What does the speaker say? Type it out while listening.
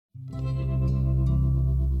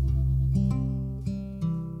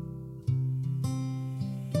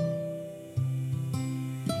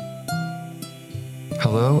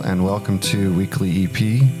Hello and welcome to Weekly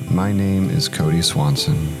EP. My name is Cody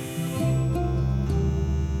Swanson.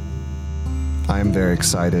 I am very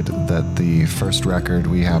excited that the first record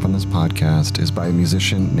we have on this podcast is by a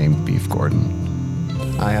musician named Beef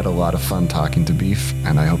Gordon. I had a lot of fun talking to Beef,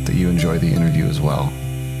 and I hope that you enjoy the interview as well.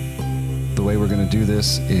 The way we're going to do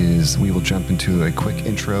this is we will jump into a quick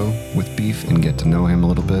intro with Beef and get to know him a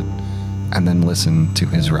little bit, and then listen to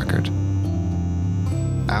his record.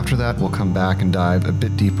 After that, we'll come back and dive a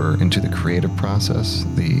bit deeper into the creative process,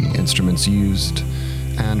 the instruments used,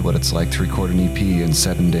 and what it's like to record an EP in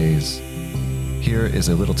 7 days. Here is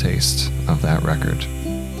a little taste of that record.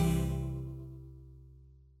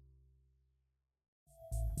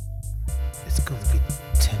 It's gonna be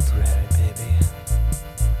temporary, baby.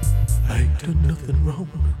 I ain't done nothing wrong.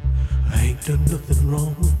 I ain't done nothing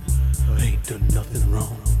wrong. I ain't done nothing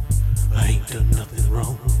wrong. I ain't done nothing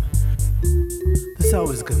wrong. There's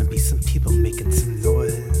always gonna be some people making some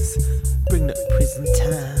noise, bringing up prison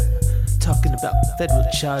time, talking about federal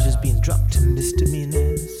charges being dropped to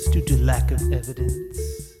misdemeanors due to lack of evidence.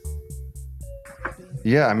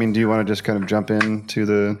 Yeah, I mean, do you want to just kind of jump into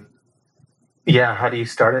the... Yeah, how do you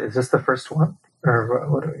start it? Is this the first one? Or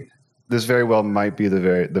what are we... This very well might be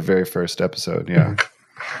the very first episode, yeah.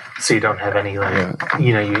 So you don't have any,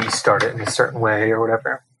 you start it in a certain way or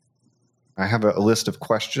whatever? I have a list of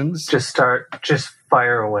questions. Just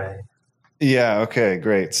fire away. Yeah, okay,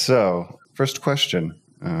 great. So, first question.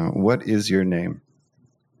 What is your name?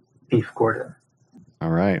 Beef Gordon. All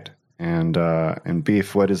right. And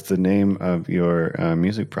Beef, what is the name of your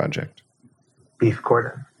music project? Beef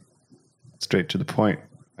Gordon. Straight to the point.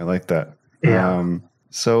 I like that. Yeah.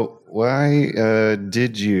 So why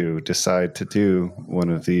did you decide to do one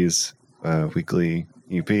of these weekly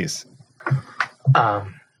EPs?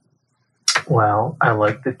 Well, I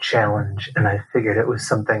like the challenge, and I figured it was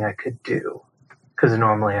something I could do. Because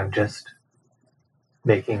normally I'm just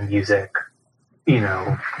making music,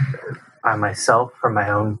 by myself for my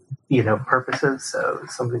own, purposes. So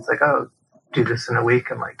somebody's like, oh, do this in a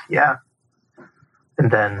week. I'm like, yeah.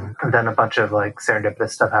 And then a bunch of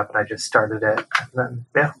serendipitous stuff happened. I just started it. And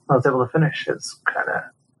then, I was able to finish. It's kind of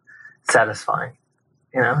satisfying,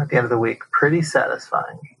 at the end of the week. Pretty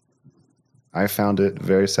satisfying. I found it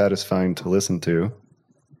very satisfying to listen to.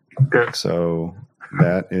 Good. So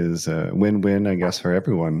that is a win-win, I guess, for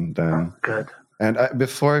everyone then. Good. And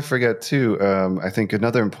before I forget, too, I think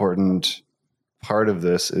another important part of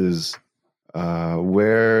this is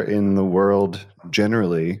where in the world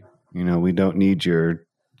generally, we don't need your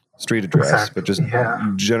street address, exactly. but just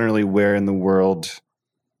generally where in the world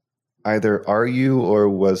either are you or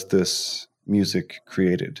was this music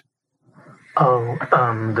created? Oh,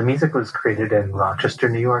 the music was created in Rochester,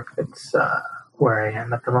 New York. It's where I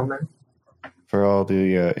am at the moment. For all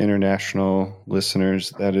the international listeners,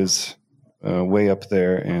 that is way up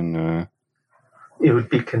there in... it would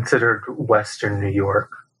be considered Western New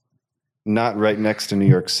York. Not right next to New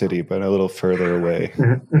York City, but a little further away.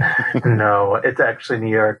 No, it's actually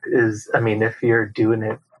New York if you're doing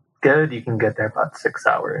it good, you can get there about 6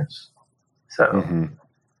 hours. So... Mm-hmm.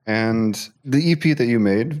 And the EP that you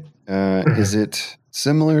made, is it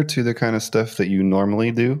similar to the kind of stuff that you normally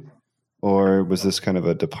do? Or was this kind of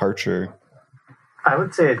a departure? I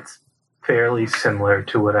would say it's fairly similar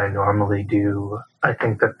to what I normally do. I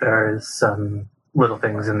think that there's some little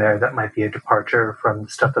things in there that might be a departure from the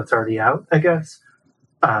stuff that's already out, I guess.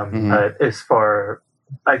 But as far,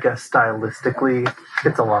 I guess, stylistically,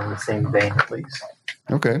 it's along the same vein at least.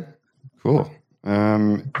 Okay, cool.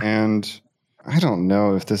 And I don't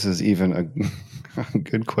know if this is even a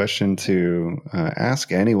good question to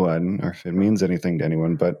ask anyone or if it means anything to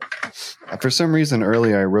anyone, but for some reason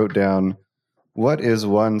earlier I wrote down, what is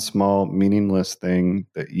one small meaningless thing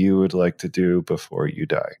that you would like to do before you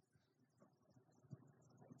die?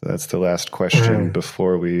 So that's the last question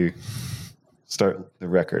before we start the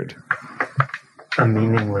record. A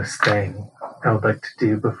meaningless thing I would like to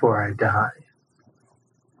do before I die.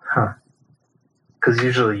 Huh. Because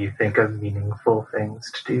usually you think of meaningful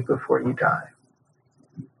things to do before you die.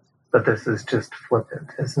 But this is just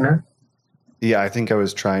flippant, isn't it? Yeah, I think I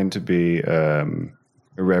was trying to be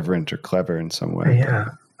irreverent or clever in some way. Yeah.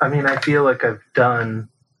 I feel like I've done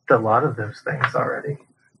a lot of those things already.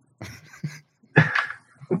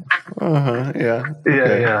 Yeah.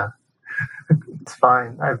 Okay. Yeah. It's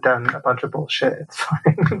fine. I've done a bunch of bullshit. It's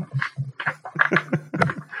fine.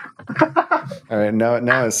 All right,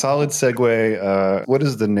 now a solid segue. What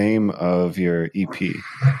is the name of your EP?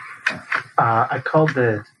 I called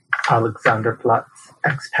it Alexanderplatz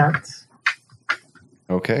Expats.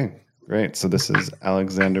 Okay, great. So this is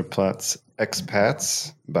Alexanderplatz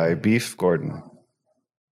Expats by Beef Gordon.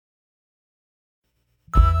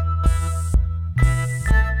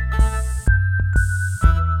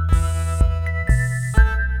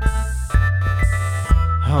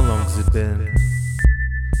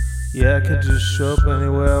 Yeah, I can just show up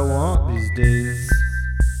anywhere I want these days.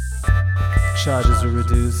 Charges are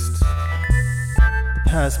reduced. The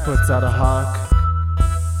passport's out of hock.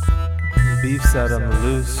 The beef's out on the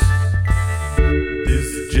loose.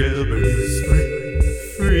 This jailbird is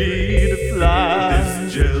free to fly.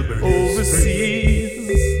 This jailbird overseas.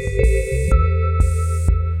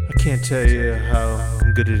 I can't tell you how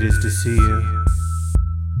good it is to see you.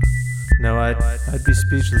 No, I'd be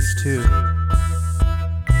speechless too.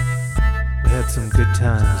 We had some good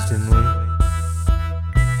times, didn't we?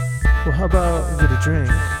 Well, how about get a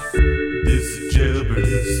drink? This jailbird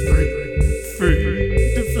is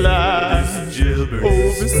free to fly. This jailbird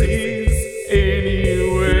overseas,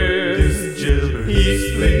 anywhere. This jailbird is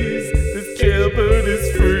free. This jailbird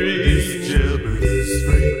is free. This jailbird is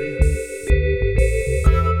free.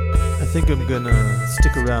 I think I'm gonna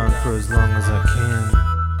stick around for as long as I can.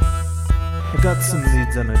 I got some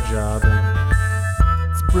leads on a job and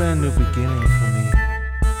it's a brand new beginning for me.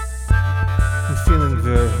 I'm feeling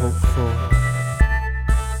very hopeful.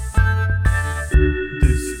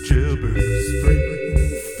 This jailbird is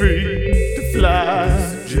free to fly.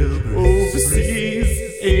 This jailbird overseas,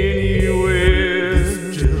 anywhere.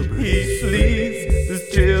 This jailbird he flees. This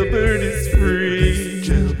jailbird is free. This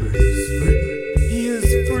jailbird is free. He is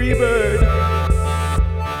free bird.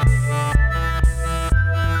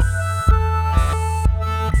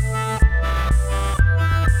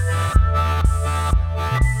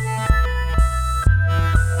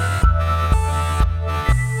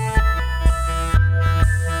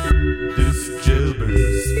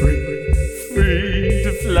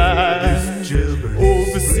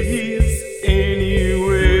 Overseas,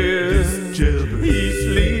 anywhere. This jailbird he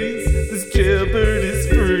flees. This jailbird is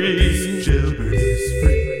free. This jailbird is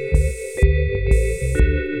free.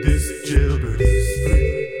 This jailbird is free.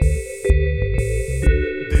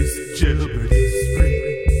 This jailbird is free.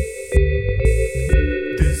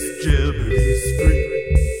 This jailbird is free.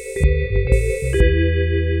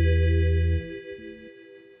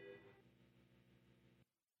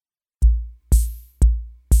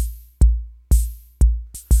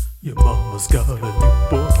 Your mama's got a new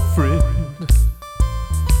boyfriend.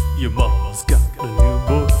 Your mama's got a new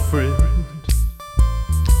boyfriend.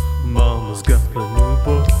 Mama's got a new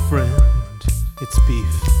boyfriend. It's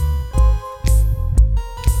beef.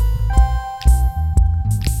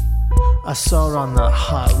 I saw her on the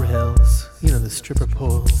hot rails, you know, the stripper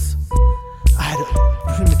poles. I had a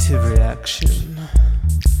primitive reaction.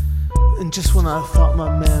 And just when I thought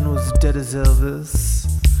my man was dead as Elvis,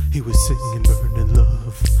 he was singing Burning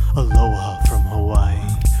Love, Aloha from Hawaii.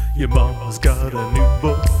 Your mama's got a new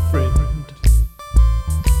boyfriend.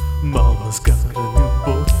 Mama's got a new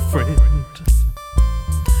boyfriend.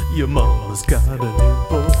 Your mama's got a new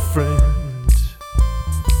boyfriend.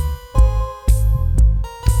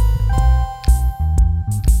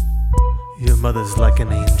 Your mother's like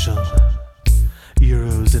an angel.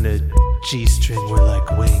 Euros in a G-string were like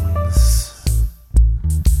wings.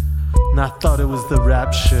 And I thought it was the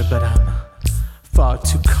rapture, but I'm far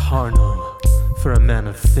too carnal for a man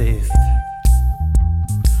of faith.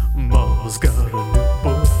 Mama's got a new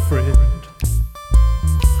boyfriend.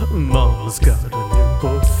 Mama's got a new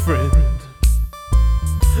boyfriend.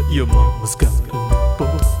 Your mama's got a new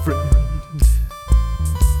boyfriend.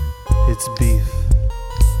 It's beef.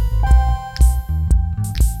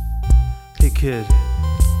 Hey kid,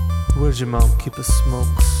 where'd your mom keep her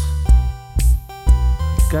smokes?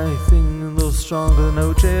 Got anything a little stronger than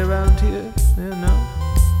OJ around here? Yeah, no?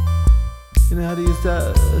 You know how to use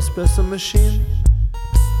that espresso machine?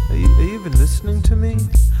 Are you even listening to me?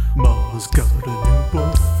 Mama's got a new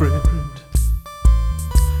boyfriend.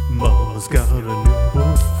 Mama's got a new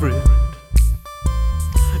boyfriend.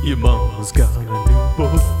 Your mama's got a new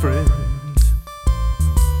boyfriend.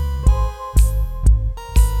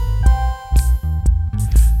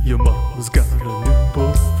 Your mama's got a new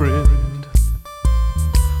boyfriend.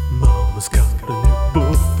 Mama's got a new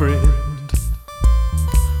boyfriend.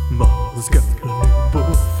 Mama's got a new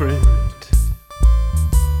boyfriend.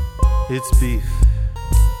 It's beef.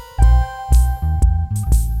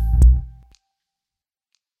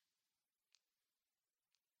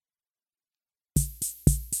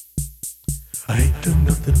 I ain't done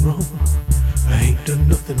nothing wrong. I ain't done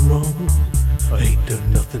nothing wrong. I ain't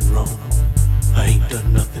done nothing wrong. I ain't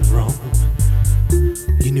done nothing wrong.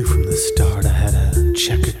 You knew from the start I had a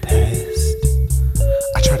checkered past.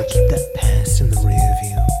 I try to keep that past in the rear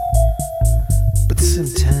view. But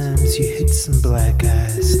sometimes you hit some black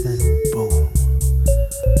eyes, then boom,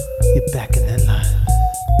 you're back in that life.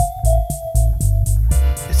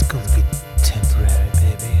 It's gonna be temporary,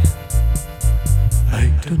 baby. I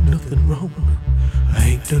ain't done nothing wrong. I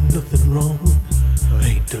ain't done nothing wrong. I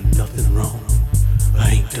ain't done nothing wrong.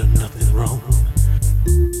 I ain't done nothing wrong.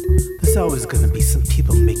 There's always gonna be some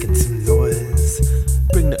people making some noise,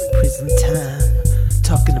 bringing up prison time,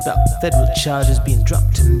 talking about federal charges being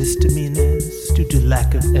dropped to misdemeanors due to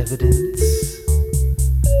lack of evidence.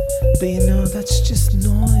 But you know, that's just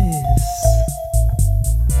noise.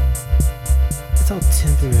 It's all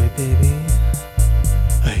temporary, baby.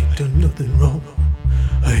 I ain't done nothing wrong.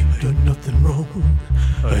 I ain't done nothing wrong.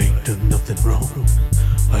 I ain't done nothing wrong.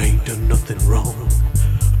 I ain't done nothing wrong.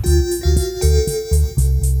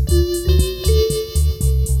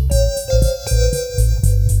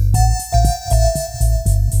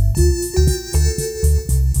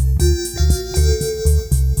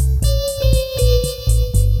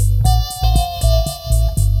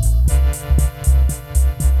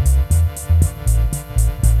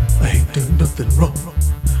 I ain't done nothing wrong.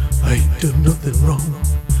 I ain't done nothing wrong.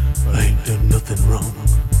 I ain't done nothing wrong.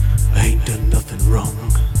 I ain't done nothing wrong.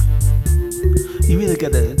 You really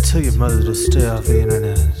gotta tell your mother to stay off the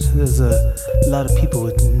internet. There's a lot of people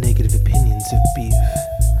with negative opinions of beef,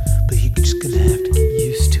 but you're just gonna have to get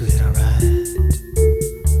used to it, alright?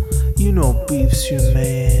 You know beef's your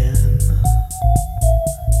man.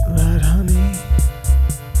 Right, honey?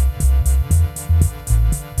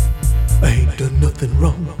 I ain't done nothing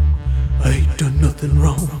wrong. I ain't done nothing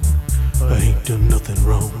wrong. I ain't done nothing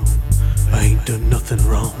wrong. I ain't done nothing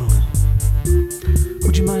wrong.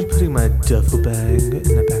 Would you mind putting my duffel bag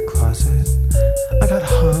in the back closet? I got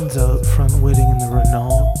Hans out front waiting in the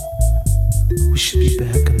Renault. We should be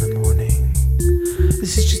back in the morning.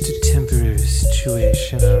 This is just a temporary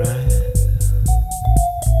situation, alright?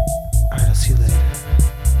 Alright, I'll see you later.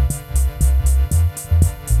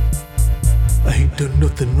 I ain't done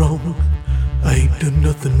nothing wrong. I ain't done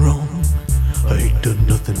nothing wrong. I ain't done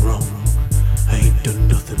nothing wrong. I ain't done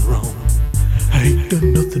nothing wrong. I ain't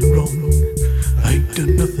done nothing wrong. I ain't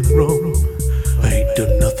done nothing wrong. I ain't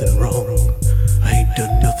done nothing wrong. I ain't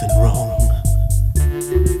done nothing wrong.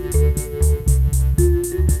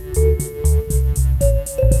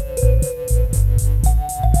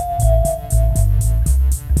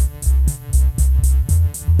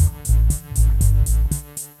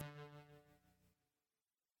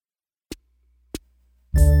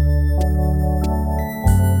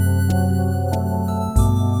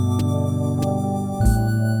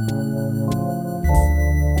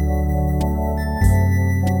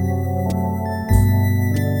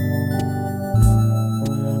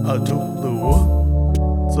 I told her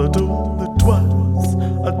once, I told her twice,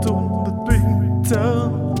 I told her 3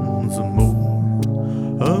 times and more.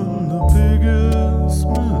 I'm the biggest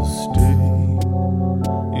mistake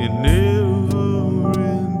you never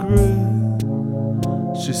regret.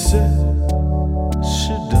 She said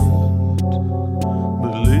she don't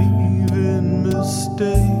believe in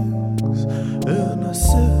mistakes, and I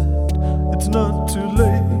said it's not too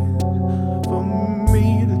late for me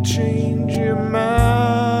to change your mind.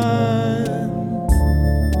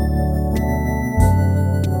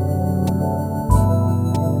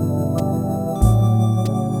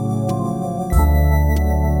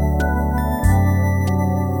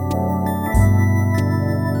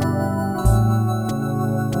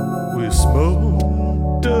 We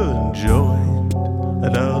smoked a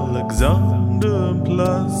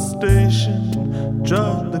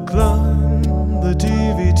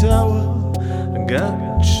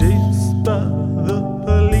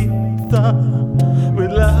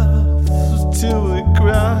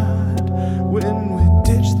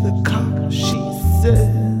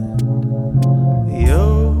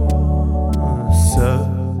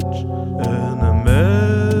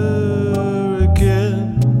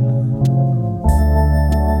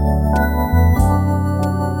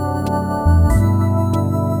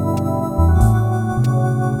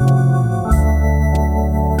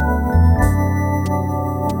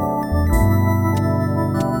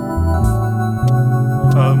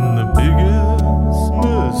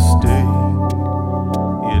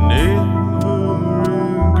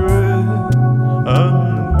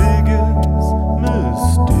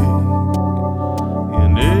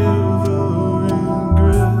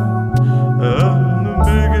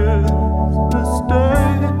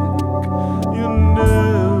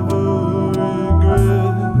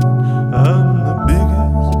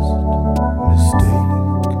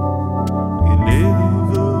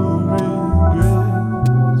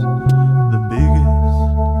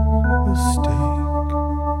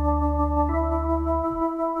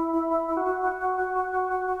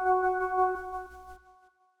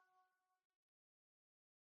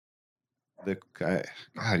God,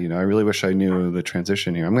 I really wish I knew the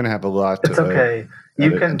transition here. I'm going to have a lot to It's okay.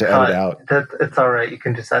 You can edit cut. out. It's all right. You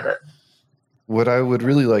can just edit. What I would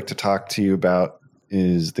really like to talk to you about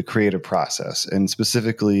is the creative process, and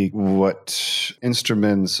specifically what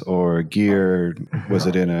instruments or gear was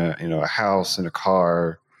it in a house, in a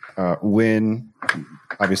car, when.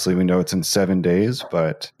 Obviously, we know it's in 7 days,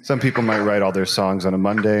 but some people might write all their songs on a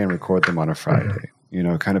Monday and record them on a Friday.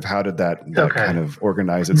 Kind of how did that kind of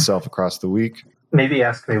organize itself across the week? Maybe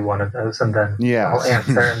ask me one of those, and then I'll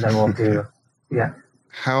answer, and then we'll do. Yeah.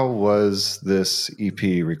 How was this EP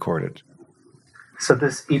recorded? So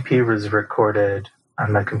this EP was recorded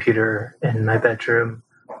on my computer in my bedroom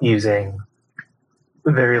using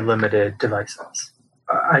very limited devices.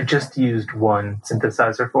 I just used one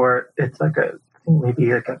synthesizer for it. It's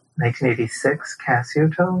maybe like a 1986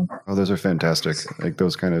 Casio Tone. Oh, those are fantastic. Like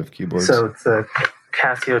those kind of keyboards. So it's a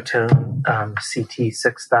Casio Tone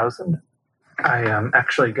CT6000. I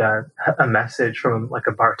actually got a message from like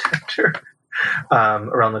a bartender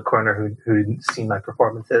around the corner who'd seen my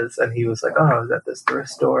performances, and he was like, "Oh, I was at this thrift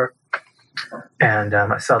store, and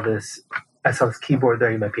I saw this keyboard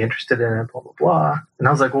there. You might be interested in it, blah, blah, blah." And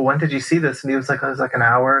I was like, "Well, when did you see this?" And he was like, "Oh, it was like an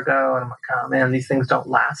hour ago." And I'm like, "Oh man, these things don't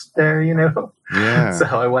last there, Yeah. So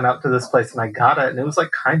I went out to this place and I got it, and it was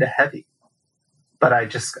like kind of heavy. But I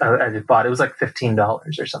just bought it. It was like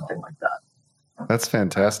 $15 or something like that. That's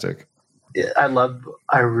fantastic.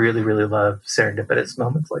 I really, really love serendipitous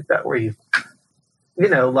moments like that where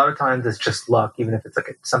a lot of times it's just luck, even if it's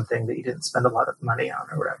like something that you didn't spend a lot of money on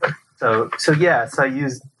or whatever. So I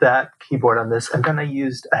used that keyboard on this, and then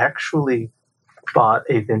I actually bought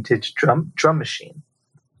a vintage drum machine.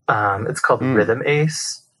 It's called Rhythm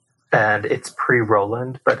Ace, and it's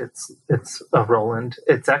pre-Roland, but it's a Roland.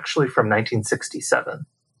 It's actually from 1967.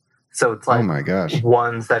 So it's like, oh my gosh,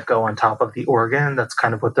 ones that go on top of the organ. That's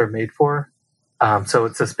kind of what they're made for. So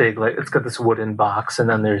it's this big, like, it's got this wooden box, and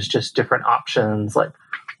then there's just different options like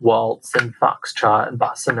waltz and foxtrot and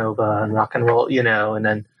bossa nova and rock and roll, and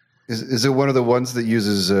then. Is it one of the ones that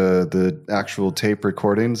uses the actual tape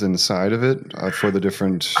recordings inside of it for the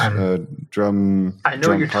different drum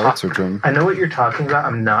parts or drum? I know what you're talking about.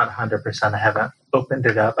 I'm not 100%. I haven't opened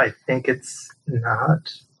it up. I think it's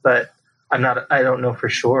not, but I'm not. I don't know for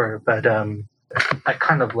sure. But I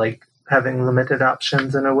kind of like having limited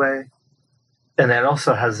options in a way, and it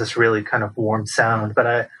also has this really kind of warm sound.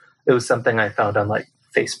 But it was something I found on like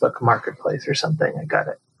Facebook Marketplace or something. I got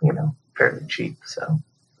it, fairly cheap. So.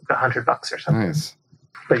 $100 or something. Nice.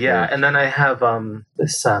 But yeah, and then I have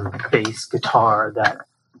this bass guitar that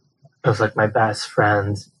was like my best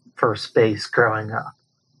friend's first bass growing up,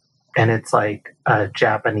 and it's like a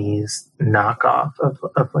Japanese knockoff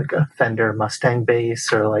of like a Fender Mustang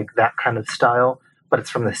bass or like that kind of style, but it's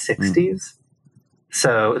from the 60s.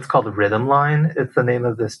 So it's called Rhythm Line. It's the name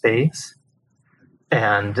of this bass,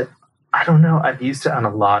 and I don't know. I've used it on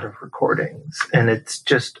a lot of recordings, and it's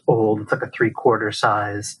just old. It's like a 3/4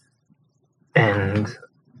 size, and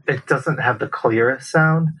it doesn't have the clearest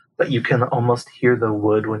sound, but you can almost hear the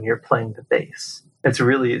wood when you're playing the bass. It's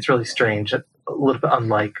really strange. A little bit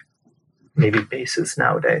unlike maybe basses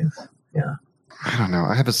nowadays. Yeah. I don't know.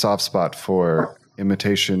 I have a soft spot for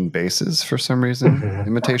imitation basses for some reason.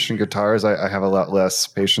 Imitation guitars, I have a lot less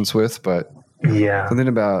patience with, but. Yeah. Something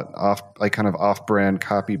about off-brand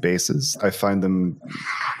copy basses. I find them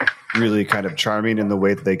really kind of charming in the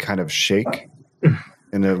way that they kind of shake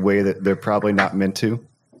in a way that they're probably not meant to.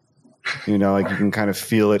 Like you can kind of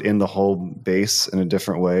feel it in the whole bass in a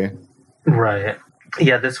different way. Right.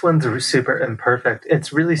 Yeah, this one's super imperfect.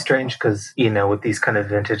 It's really strange because, with these kind of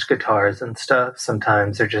vintage guitars and stuff,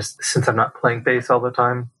 sometimes they're just, since I'm not playing bass all the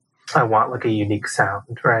time, I want like a unique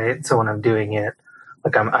sound, right? So when I'm doing it,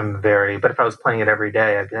 like I'm very, but if I was playing it every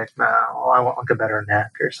day, I'd be like, no, I want like a better neck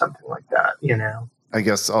or something like that, I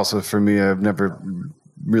guess also for me, I've never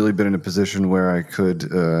really been in a position where I could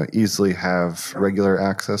easily have regular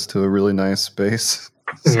access to a really nice bass.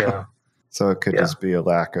 So it could just be a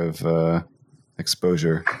lack of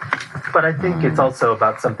exposure. But I think it's also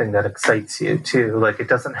about something that excites you too. Like it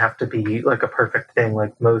doesn't have to be like a perfect thing.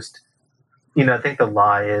 Like most. I think the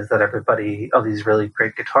lie is that all these really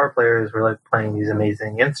great guitar players were like playing these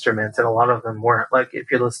amazing instruments, and a lot of them weren't. Like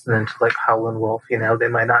if you're listening to like Howlin' Wolf, they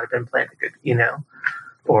might not have been playing a good,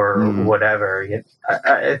 or whatever.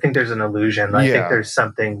 I think there's an illusion. I think there's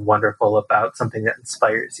something wonderful about something that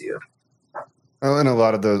inspires you. Oh, and a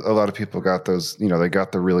lot of people got those. They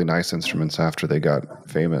got the really nice instruments after they got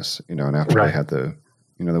famous. And after they had the,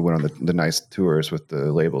 they went on the nice tours with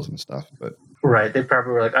the labels and stuff. But right, they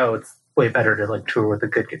probably were like, oh, it's way better to like tour with a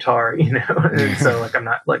good guitar, and so like I'm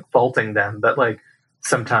not like faulting them, but like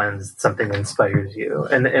sometimes something inspires you.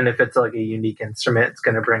 And if it's like a unique instrument, it's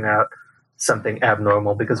going to bring out something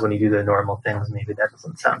abnormal, because when you do the normal things, maybe that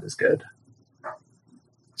doesn't sound as good.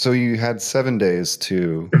 So you had 7 days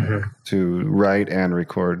to write and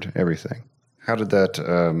record everything. How did that?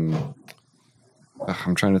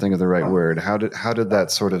 I'm trying to think of the right word. How did that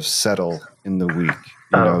sort of settle in the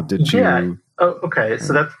week? Did you? Oh, okay.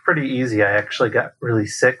 So that's pretty easy. I actually got really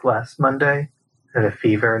sick last Monday, had a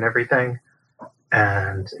fever and everything,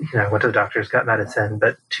 and I went to the doctor's, got medicine.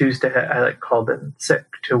 But Tuesday I called in sick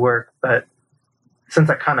to work. But since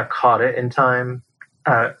I kind of caught it in time,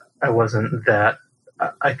 I wasn't that.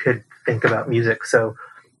 I could think about music, so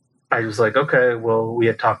I was like, okay, well, we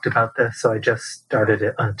had talked about this, so I just started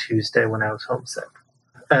it on Tuesday when I was homesick.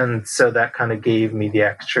 And so that kind of gave me the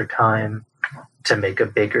extra time to make a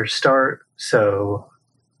bigger start. So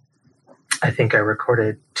I think I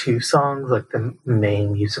recorded 2 songs, like the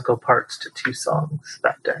main musical parts to 2 songs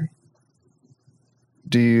that day.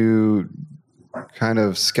 Do you kind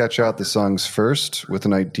of sketch out the songs first with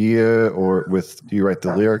an idea, or do you write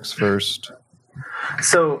the lyrics first?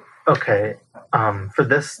 So, okay, for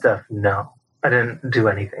this stuff, no. I didn't do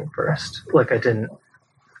anything first.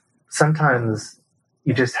 Sometimes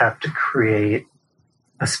you just have to create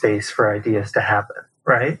a space for ideas to happen,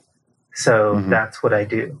 right? So that's what I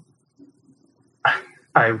do.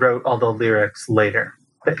 I wrote all the lyrics later.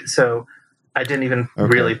 So I didn't even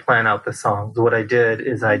really plan out the songs. What I did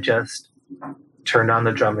is I just turned on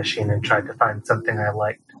the drum machine and tried to find something I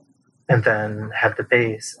liked, and then had the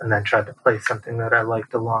bass, and then tried to play something that I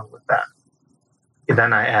liked along with that. And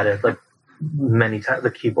then I added many times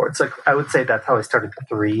the keyboards. I would say that's how I started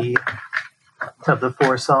 3 of the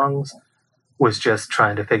 4 songs, was just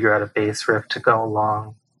trying to figure out a bass riff to go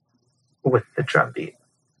along with the drum beat.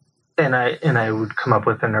 And I would come up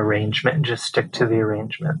with an arrangement and just stick to the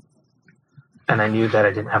arrangement. And I knew that I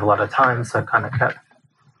didn't have a lot of time, so I kind of cut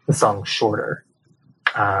the song shorter.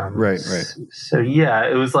 Right. So yeah,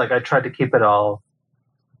 it was I tried to keep it all,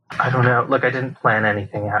 I don't know, I didn't plan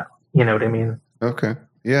anything out. You know what I mean? Okay.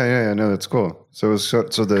 Yeah. No, that's cool. So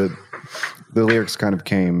the lyrics kind of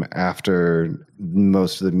came after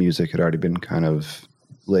most of the music had already been kind of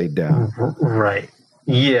laid down. Right.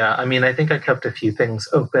 Yeah. I mean, I think I kept a few things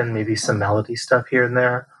open, maybe some melody stuff here and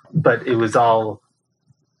there, but it was all,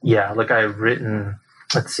 I've written,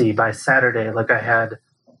 let's see, by Saturday, I had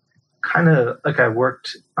kind of I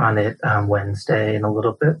worked on it on Wednesday and a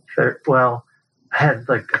little bit. I had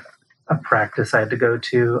a practice I had to go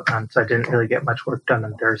to, so I didn't really get much work done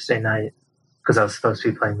on Thursday night because I was supposed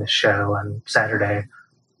to be playing this show on Saturday,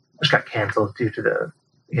 which got canceled due to the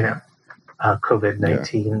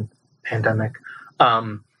COVID-19 pandemic.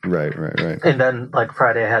 Right. And then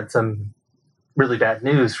Friday, I had some really bad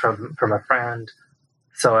news from a friend,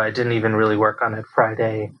 so I didn't even really work on it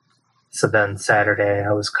Friday. So then Saturday,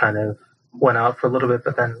 I was kind of went out for a little bit,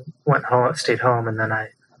 but then went home, stayed home, and then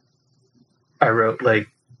I wrote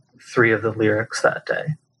 3 of the lyrics that day.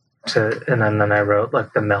 And then I wrote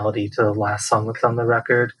the melody to the last song that's on the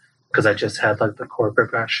record, because I just had the chord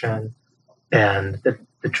progression and the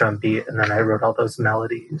drum beat, and then I wrote all those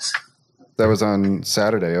melodies. That was on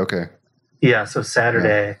Saturday, okay. Yeah, so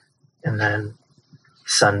Saturday, and then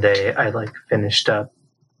Sunday I finished up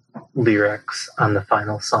lyrics on the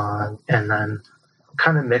final song, and then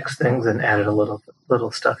kind of mixed things and added a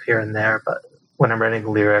little stuff here and there. But when I'm writing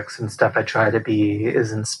lyrics and stuff, I try to be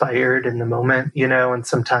as inspired in the moment, and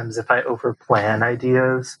sometimes if I over plan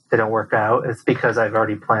ideas, they don't work out. It's because I've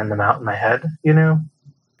already planned them out in my head,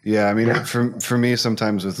 Yeah, I mean, for me,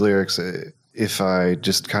 sometimes with lyrics, if I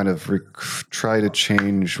just kind of try to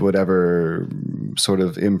change whatever sort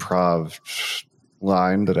of improv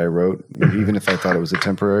line that I wrote, even if I thought it was a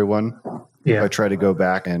temporary one, I try to go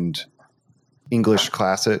back and English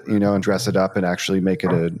class it, and dress it up and actually make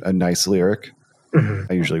it a nice lyric.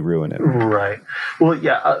 I usually ruin it. Right. Well,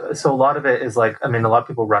 yeah. So a lot of it is a lot of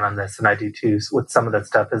people run on this, and I do too. With some of that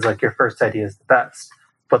stuff is your first idea is the best,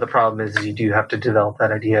 but the problem is you do have to develop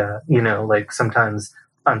that idea. Sometimes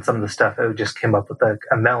on some of the stuff, I just came up with a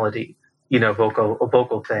melody, a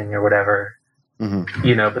vocal thing or whatever.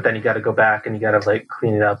 But then you got to go back and you got to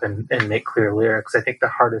clean it up and make clear lyrics. I think the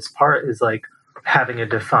hardest part is having a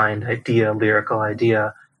defined idea, lyrical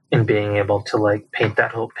idea, and being able to paint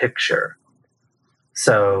that whole picture.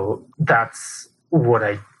 So that's what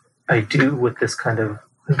I do with these kind of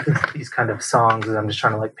songs, is I'm just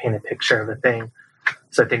trying to paint a picture of a thing.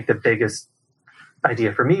 So I think the biggest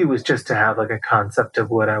idea for me was just to have a concept of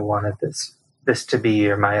what I wanted this to be,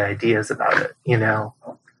 or my ideas about it,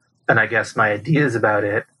 And I guess my ideas about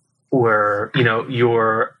it were,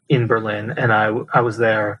 you're in Berlin and I was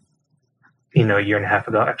there, a year and a half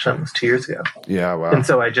ago, actually almost 2 years ago. Yeah, wow. And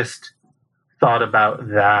so I just thought about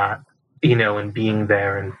that, and being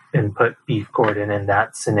there and put Beef Gordon in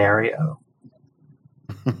that scenario,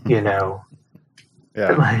 Yeah.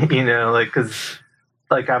 because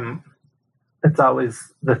it's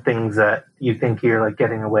always the things that you think you're like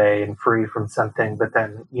getting away and free from something, but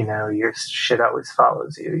then, your shit always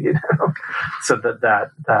follows you, so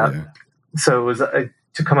Yeah. so it was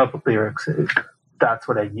to come up with lyrics. That's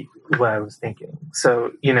what I was thinking.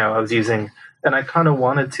 So, I was using, and I kind of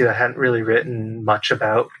wanted to, I hadn't really written much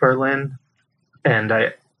about Berlin, and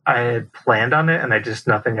I had planned on it, and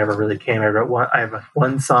nothing ever really came. I have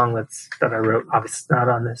one song that I wrote, obviously not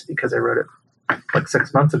on this because I wrote it like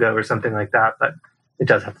 6 months ago or something like that, but it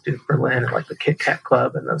does have to do with Berlin and like the Kit Kat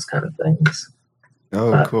Club and those kind of things.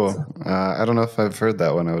 Oh, cool. I don't know if I've heard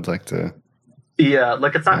that one. I would like to. Yeah,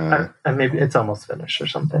 like it's not. Maybe it's almost finished or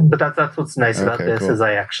something. But that's what's nice about this cool. is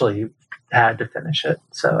I actually had to finish it,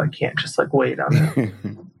 so I can't just like wait on it.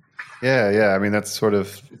 Yeah. I mean, that's sort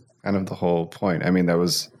of kind of the whole point. I mean, that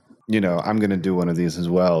was, I'm going to do one of these as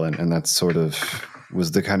well, and that's sort of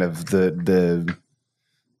was the kind of the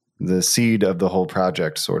seed of the whole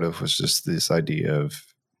project. Sort of was just this idea of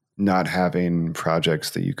not having projects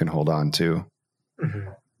that you can hold on to,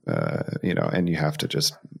 and you have to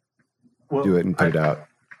just. Do it and put it out.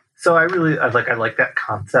 So I like that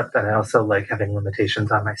concept, and I also like having limitations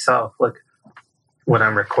on myself. Like when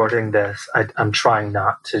I'm recording this, I'm trying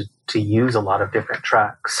not to use a lot of different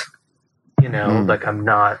tracks. Like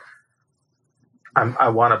I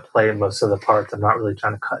want to play most of the parts. I'm not really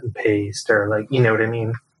trying to cut and paste or like, you know what I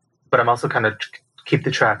mean? But I'm also kind of keep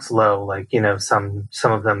the tracks low. Like, some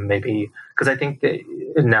of them maybe, because I think that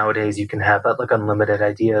nowadays you can have like unlimited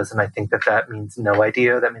ideas, and I think that means no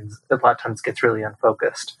idea. That means a lot of times it gets really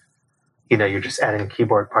unfocused. You're just adding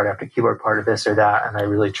keyboard part after keyboard part of this or that, and I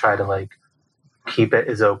really try to like keep it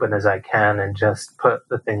as open as I can and just put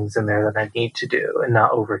the things in there that I need to do and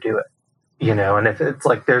not overdo it. And if it's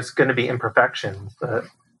like there's going to be imperfections, but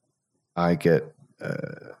I get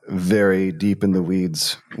very deep in the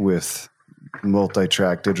weeds with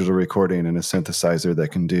multi-track digital recording and a synthesizer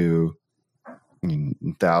that can do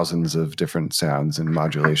thousands of different sounds and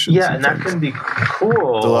modulations. Yeah, and that can be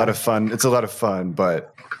cool. It's a lot of fun,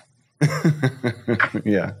 but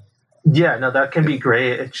yeah. Yeah, no, that can be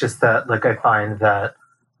great. It's just that like I find that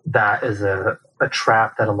is a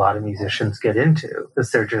trap that a lot of musicians get into,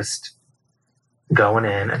 is they're just going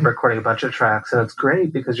in and recording a bunch of tracks, and it's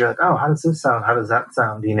great because you're like, oh, how does this sound? How does that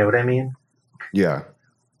sound? Do you know what I mean? Yeah.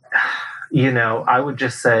 I would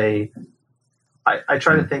just say, I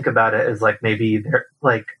try to think about it as like maybe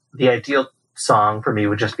like the ideal song for me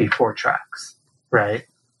would just be 4 tracks, right?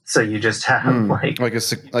 So you just have like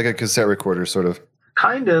a cassette recorder, sort of.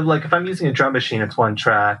 Kind of like if I'm using a drum machine, it's 1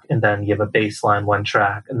 track, and then you have a bass line, 1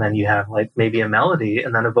 track, and then you have like maybe a melody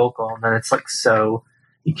and then a vocal, and then it's like, so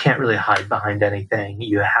you can't really hide behind anything.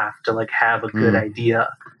 You have to like have a good idea,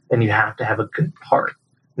 and you have to have a good part,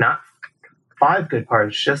 not 5 good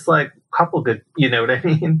parts, just like a couple good, you know what I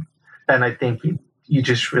mean? And I think you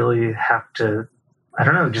just really have to, I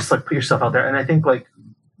don't know, just like put yourself out there. And I think like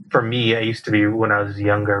for me, I used to be, when I was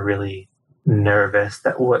younger, really nervous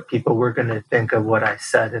that what people were going to think of what I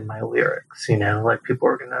said in my lyrics, like people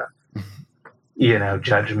were going to,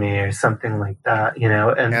 judge me or something like that,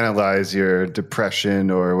 and analyze your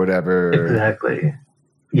depression or whatever. Exactly.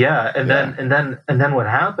 Yeah. And then what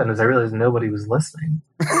happened is I realized nobody was listening.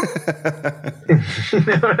 You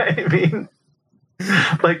know what I mean?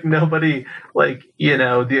 Like nobody, like,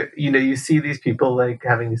 you see these people like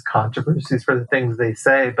having these controversies for the things they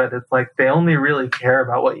say, but it's like, they only really care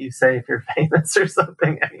about what you say if you're famous or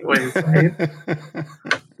something anyways, right?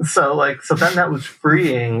 So then that was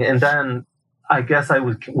freeing. And then I guess I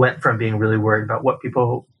went from being really worried about what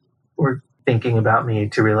people were thinking about me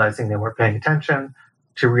to realizing they weren't paying attention,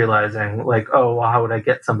 to realizing like, oh, well, how would I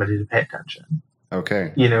get somebody to pay attention?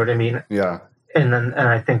 Okay. You know what I mean? Yeah. And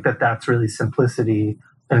I think that's really simplicity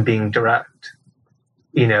and being direct,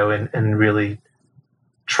 and really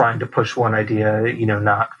trying to push one idea,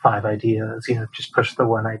 not 5 ideas, just push the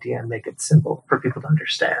one idea and make it simple for people to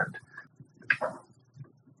understand.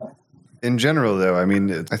 In general, though, I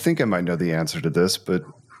mean, I think I might know the answer to this, but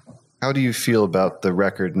how do you feel about the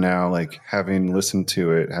record now, like having listened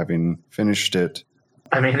to it, having finished it?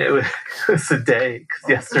 I mean, it was a day, because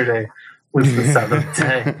yesterday was the 7th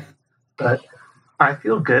day. But I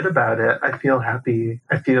feel good about it. I feel happy.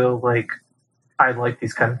 I feel like I like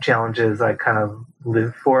these kind of challenges. I kind of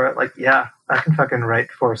live for it. Like, yeah, I can fucking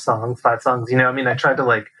write 4 songs, 5 songs. I mean, I tried to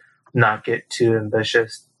like not get too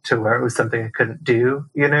ambitious to where it was something I couldn't do,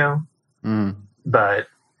 But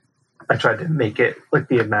I tried to make it like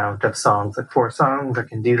the amount of songs, like 4 songs, I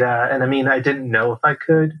can do that. And I mean, I didn't know if I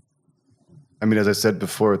could. I mean, as I said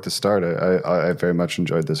before at the start, I very much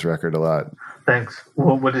enjoyed this record a lot. Thanks.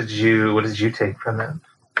 Well, what did you take from it?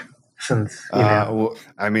 Since you know, well,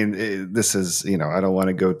 I mean, this is, you know, I don't want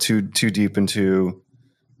to go too deep into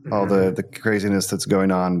all the craziness that's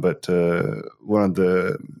going on, but one of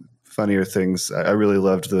the funnier things, I really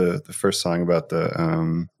loved the first song about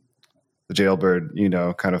the jailbird, you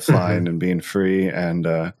know, kind of flying and being free,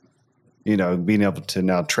 and you know, being able to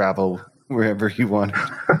now travel wherever you want.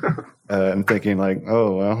 I'm thinking like,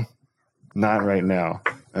 oh well, not right now.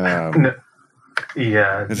 No.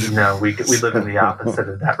 Yeah, no, we live in the opposite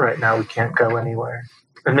of that right now. We can't go anywhere,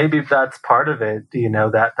 and maybe that's part of it. You know,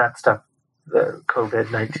 that stuff, the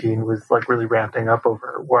COVID-19 was like really ramping up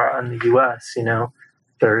over where in the U.S. You know,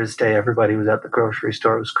 Thursday everybody was at the grocery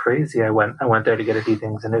store. It was crazy. I went there to get a few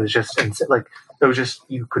things, and it was just like it was just,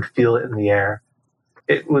 you could feel it in the air.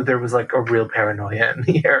 There was like a real paranoia in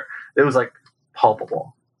the air. It was like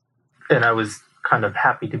palpable, and I was kind of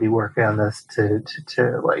happy to be working on this to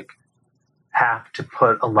like have to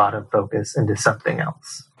put a lot of focus into something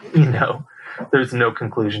else. You know, there's no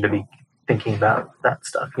conclusion to be thinking about that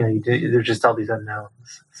stuff. You know, there's just all these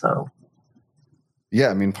unknowns. So, yeah,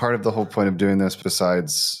 I mean, part of the whole point of doing this,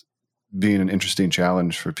 besides being an interesting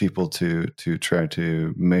challenge for people to try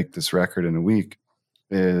to make this record in a week,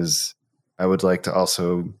 is I would like to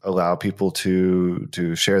also allow people to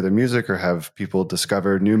share their music or have people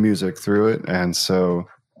discover new music through it. And so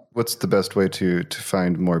what's the best way to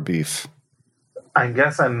find more Beef? I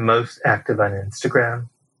guess I'm most active on Instagram.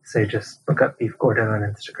 So just look up Beef Gordon on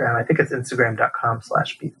Instagram. I think it's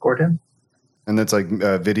instagram.com/Beef Gordon. And that's like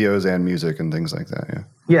videos and music and things like that, yeah?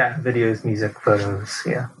 Yeah, videos, music, photos,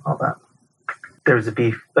 yeah, all that. There was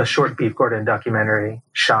a short Beef Gordon documentary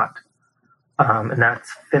shot, and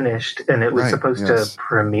that's finished, and it was supposed to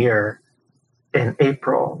premiere in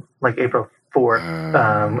April, like April 4th,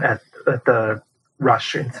 at the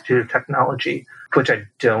Rush Institute of Technology, which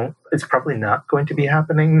it's probably not going to be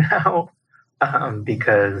happening now,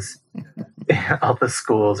 because all the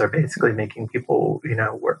schools are basically making people, you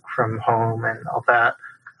know, work from home and all that.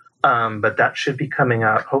 But that should be coming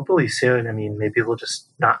out hopefully soon. I mean, maybe we'll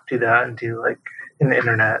just not do that and do like an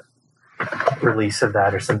internet release of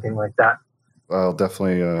that or something like that. I'll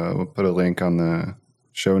definitely we'll put a link on the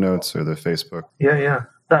show notes or the Facebook. Yeah.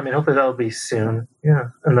 I mean, hopefully that'll be soon. Yeah.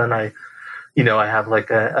 And then I have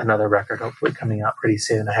like another record hopefully coming out pretty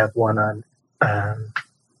soon. I have one on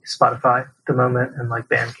Spotify at the moment and like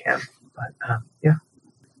Bandcamp. But yeah.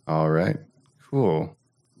 All right. Cool.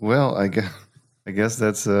 Well, I guess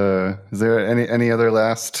that's is there any other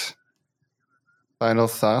last final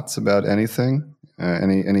thoughts about anything?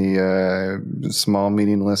 Any small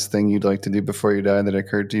meaningless thing you'd like to do before you die that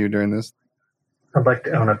occurred to you during this? I'd like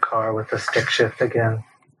to own a car with a stick shift again.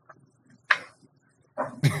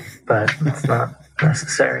 But it's not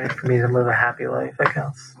necessary for me to live a happy life, I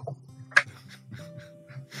guess.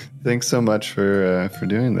 Thanks so much for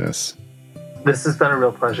doing this. This has been a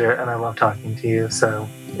real pleasure, and I love talking to you, so,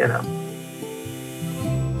 you know.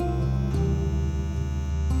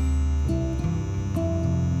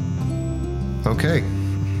 Okay.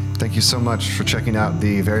 Thank you so much for checking out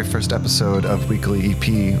the very first episode of Weekly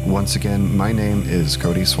EP. Once again, my name is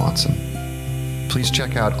Cody Swanson. Please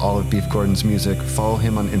check out all of Beef Gordon's music, follow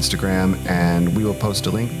him on Instagram, and we will post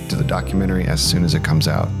a link to the documentary as soon as it comes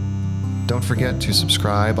out. Don't forget to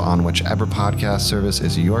subscribe on whichever podcast service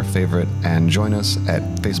is your favorite, and join us at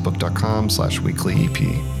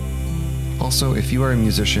facebook.com/weeklyep. Also, if you are a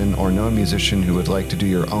musician or know a musician who would like to do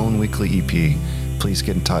your own weekly EP, please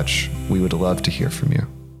get in touch. We would love to hear from you.